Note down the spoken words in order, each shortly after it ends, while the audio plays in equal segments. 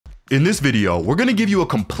In this video, we're going to give you a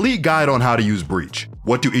complete guide on how to use Breach.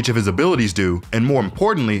 What do each of his abilities do, and more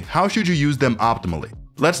importantly, how should you use them optimally?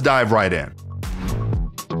 Let's dive right in.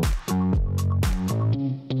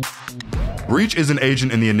 Breach is an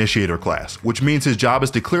agent in the Initiator class, which means his job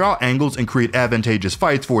is to clear out angles and create advantageous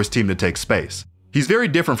fights for his team to take space. He's very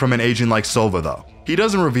different from an agent like Sova though. He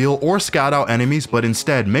doesn't reveal or scout out enemies, but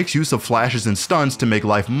instead makes use of flashes and stuns to make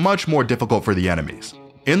life much more difficult for the enemies.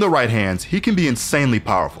 In the right hands, he can be insanely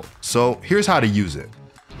powerful, so here's how to use it.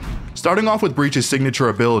 Starting off with Breach's signature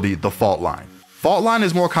ability, the Fault Line. Fault Line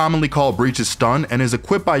is more commonly called Breach's stun and is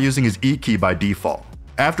equipped by using his E key by default.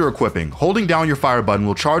 After equipping, holding down your fire button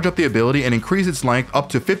will charge up the ability and increase its length up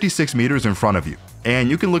to 56 meters in front of you. And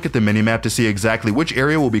you can look at the minimap to see exactly which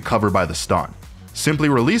area will be covered by the stun. Simply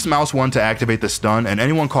release mouse 1 to activate the stun, and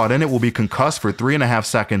anyone caught in it will be concussed for 3.5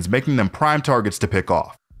 seconds, making them prime targets to pick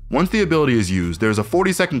off. Once the ability is used, there's a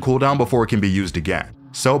 40-second cooldown before it can be used again.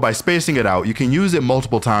 So by spacing it out, you can use it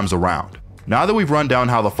multiple times around. Now that we've run down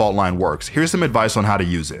how the Fault Line works, here's some advice on how to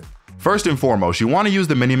use it. First and foremost, you want to use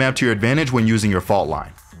the minimap to your advantage when using your Fault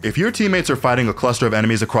Line. If your teammates are fighting a cluster of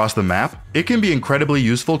enemies across the map, it can be incredibly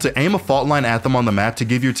useful to aim a fault line at them on the map to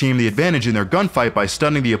give your team the advantage in their gunfight by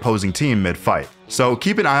stunning the opposing team mid-fight. So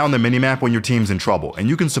keep an eye on the minimap when your team's in trouble, and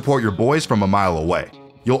you can support your boys from a mile away.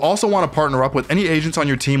 You'll also want to partner up with any agents on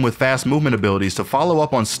your team with fast movement abilities to follow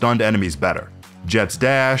up on stunned enemies better. Jet's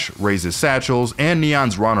Dash, Raze's Satchels, and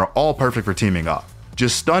Neon's Run are all perfect for teaming up.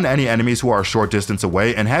 Just stun any enemies who are a short distance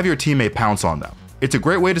away and have your teammate pounce on them. It's a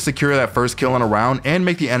great way to secure that first kill in a round and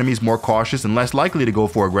make the enemies more cautious and less likely to go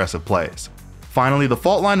for aggressive plays. Finally, the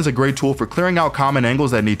Fault Line is a great tool for clearing out common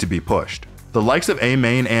angles that need to be pushed. The likes of A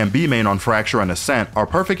main and B main on Fracture and Ascent are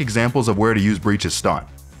perfect examples of where to use Breach's stun.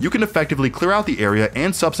 You can effectively clear out the area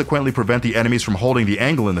and subsequently prevent the enemies from holding the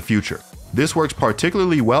angle in the future. This works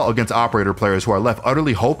particularly well against operator players who are left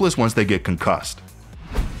utterly hopeless once they get concussed.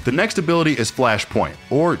 The next ability is Flashpoint,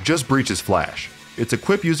 or just Breach's Flash. It's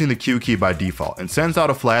equipped using the Q key by default and sends out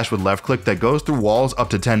a flash with left click that goes through walls up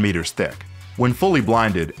to 10 meters thick. When fully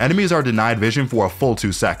blinded, enemies are denied vision for a full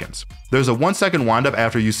 2 seconds. There's a 1-second windup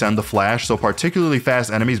after you send the flash, so particularly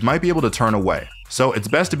fast enemies might be able to turn away, so it's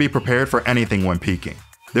best to be prepared for anything when peeking.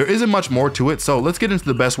 There isn't much more to it, so let's get into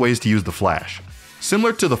the best ways to use the flash.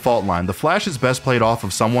 Similar to the Fault Line, the flash is best played off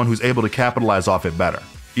of someone who's able to capitalize off it better.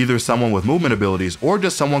 Either someone with movement abilities or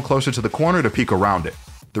just someone closer to the corner to peek around it.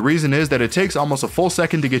 The reason is that it takes almost a full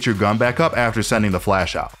second to get your gun back up after sending the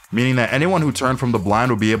flash out, meaning that anyone who turned from the blind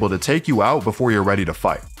will be able to take you out before you're ready to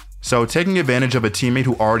fight. So taking advantage of a teammate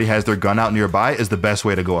who already has their gun out nearby is the best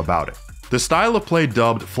way to go about it. The style of play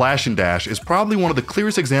dubbed Flash and Dash is probably one of the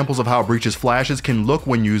clearest examples of how Breach's flashes can look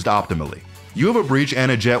when used optimally. You have a Breach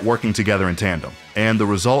and a Jet working together in tandem, and the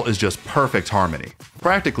result is just perfect harmony.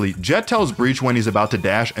 Practically, Jet tells Breach when he's about to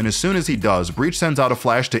dash, and as soon as he does, Breach sends out a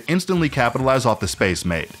flash to instantly capitalize off the space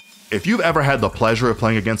made. If you've ever had the pleasure of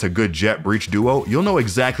playing against a good Jet Breach duo, you'll know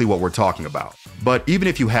exactly what we're talking about. But even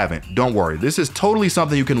if you haven't, don't worry, this is totally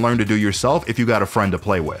something you can learn to do yourself if you got a friend to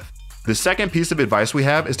play with. The second piece of advice we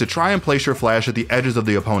have is to try and place your flash at the edges of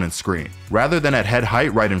the opponent's screen, rather than at head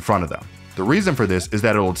height right in front of them. The reason for this is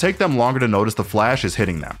that it will take them longer to notice the flash is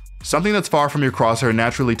hitting them. Something that's far from your crosshair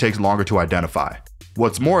naturally takes longer to identify.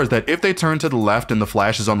 What's more is that if they turn to the left and the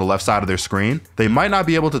flash is on the left side of their screen, they might not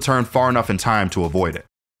be able to turn far enough in time to avoid it.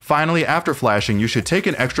 Finally, after flashing, you should take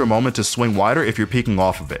an extra moment to swing wider if you're peeking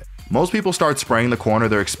off of it. Most people start spraying the corner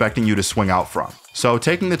they're expecting you to swing out from, so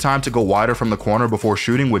taking the time to go wider from the corner before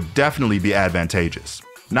shooting would definitely be advantageous.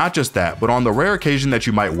 Not just that, but on the rare occasion that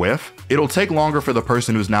you might whiff, it'll take longer for the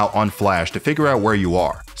person who's now unflashed to figure out where you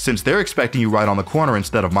are, since they're expecting you right on the corner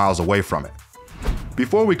instead of miles away from it.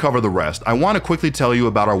 Before we cover the rest, I want to quickly tell you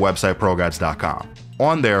about our website ProGuides.com.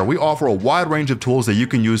 On there, we offer a wide range of tools that you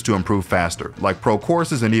can use to improve faster, like pro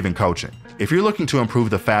courses and even coaching. If you're looking to improve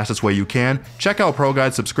the fastest way you can, check out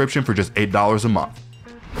ProGuides subscription for just $8 a month.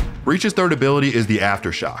 Breach's third ability is the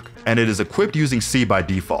Aftershock, and it is equipped using C by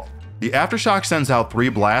default. The Aftershock sends out 3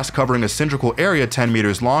 blasts covering a cylindrical area 10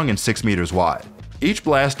 meters long and 6 meters wide. Each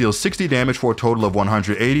blast deals 60 damage for a total of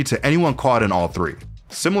 180 to anyone caught in all 3.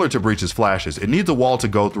 Similar to Breach's flashes, it needs a wall to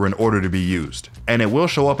go through in order to be used, and it will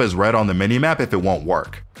show up as red on the minimap if it won't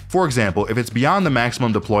work. For example, if it's beyond the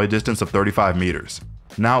maximum deploy distance of 35 meters.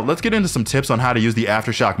 Now let's get into some tips on how to use the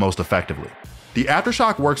Aftershock most effectively. The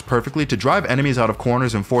Aftershock works perfectly to drive enemies out of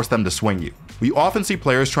corners and force them to swing you. We often see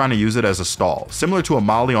players trying to use it as a stall, similar to a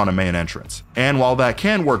molly on a main entrance. And while that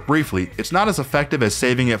can work briefly, it's not as effective as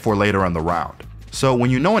saving it for later in the round. So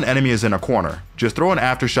when you know an enemy is in a corner, just throw an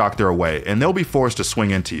Aftershock their way and they'll be forced to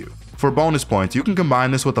swing into you. For bonus points, you can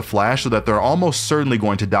combine this with a flash so that they're almost certainly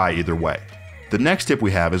going to die either way. The next tip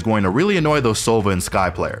we have is going to really annoy those Sova and Skye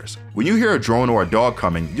players. When you hear a drone or a dog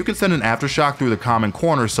coming, you can send an aftershock through the common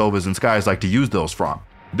corners Sovas and Skies like to use those from.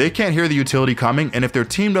 They can't hear the utility coming, and if their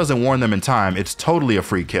team doesn't warn them in time, it's totally a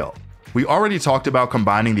free kill. We already talked about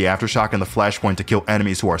combining the aftershock and the flashpoint to kill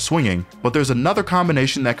enemies who are swinging, but there's another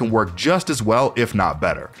combination that can work just as well, if not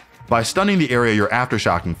better. By stunning the area you're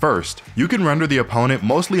aftershocking first, you can render the opponent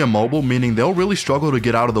mostly immobile, meaning they'll really struggle to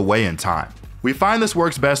get out of the way in time. We find this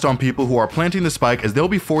works best on people who are planting the spike, as they'll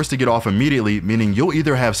be forced to get off immediately, meaning you'll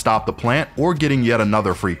either have stopped the plant or getting yet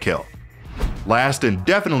another free kill. Last and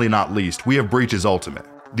definitely not least, we have Breach's ultimate.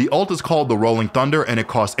 The ult is called the Rolling Thunder, and it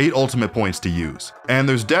costs 8 ultimate points to use. And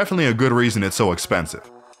there's definitely a good reason it's so expensive.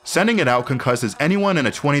 Sending it out concusses anyone in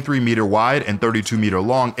a 23 meter wide and 32 meter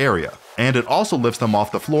long area, and it also lifts them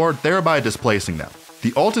off the floor, thereby displacing them.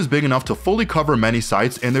 The ult is big enough to fully cover many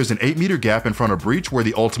sites, and there's an 8 meter gap in front of Breach where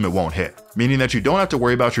the ultimate won't hit, meaning that you don't have to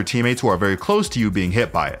worry about your teammates who are very close to you being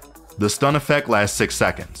hit by it. The stun effect lasts 6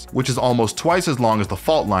 seconds, which is almost twice as long as the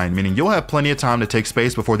fault line, meaning you'll have plenty of time to take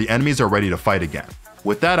space before the enemies are ready to fight again.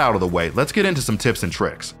 With that out of the way, let's get into some tips and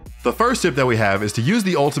tricks. The first tip that we have is to use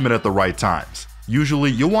the ultimate at the right times. Usually,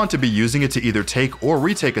 you'll want to be using it to either take or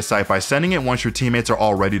retake a site by sending it once your teammates are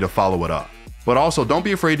all ready to follow it up. But also, don't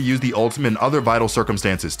be afraid to use the ultimate in other vital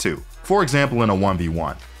circumstances too. For example, in a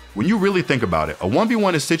 1v1. When you really think about it, a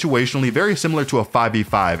 1v1 is situationally very similar to a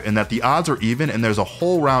 5v5 in that the odds are even and there's a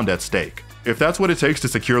whole round at stake. If that's what it takes to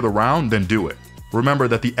secure the round, then do it. Remember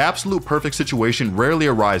that the absolute perfect situation rarely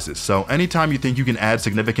arises, so anytime you think you can add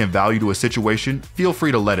significant value to a situation, feel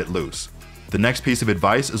free to let it loose. The next piece of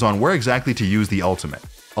advice is on where exactly to use the ultimate.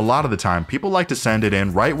 A lot of the time, people like to send it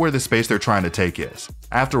in right where the space they're trying to take is.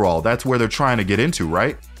 After all, that's where they're trying to get into,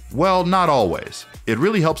 right? Well, not always. It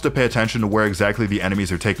really helps to pay attention to where exactly the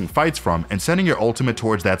enemies are taking fights from and sending your ultimate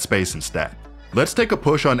towards that space instead. Let's take a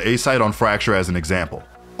push on A site on Fracture as an example.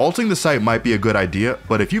 Ulting the site might be a good idea,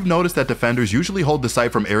 but if you've noticed that defenders usually hold the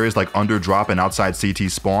site from areas like under drop and outside CT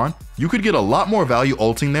spawn, you could get a lot more value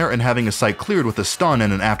ulting there and having a site cleared with a stun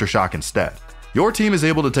and an aftershock instead. Your team is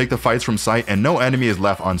able to take the fights from site and no enemy is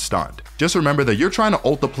left unstunned. Just remember that you're trying to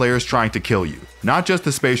ult the players trying to kill you, not just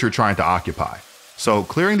the space you're trying to occupy. So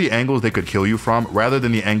clearing the angles they could kill you from rather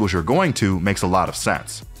than the angles you're going to makes a lot of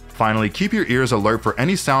sense. Finally, keep your ears alert for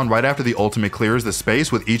any sound right after the ultimate clears the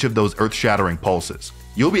space with each of those earth-shattering pulses.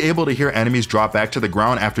 You'll be able to hear enemies drop back to the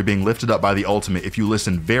ground after being lifted up by the ultimate if you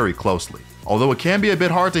listen very closely, although it can be a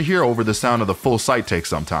bit hard to hear over the sound of the full site take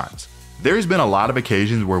sometimes. There's been a lot of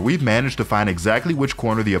occasions where we've managed to find exactly which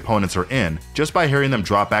corner the opponents are in just by hearing them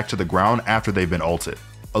drop back to the ground after they've been ulted.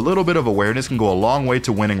 A little bit of awareness can go a long way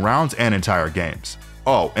to winning rounds and entire games.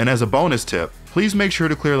 Oh, and as a bonus tip, please make sure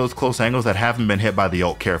to clear those close angles that haven't been hit by the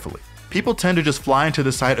ult carefully. People tend to just fly into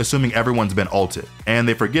the site assuming everyone's been ulted, and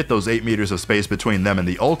they forget those 8 meters of space between them and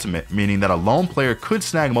the ultimate, meaning that a lone player could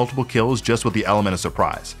snag multiple kills just with the element of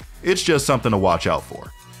surprise. It's just something to watch out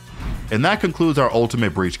for. And that concludes our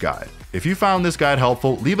Ultimate Breach guide. If you found this guide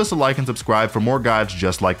helpful, leave us a like and subscribe for more guides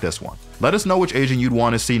just like this one. Let us know which agent you'd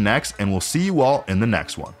want to see next, and we'll see you all in the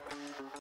next one.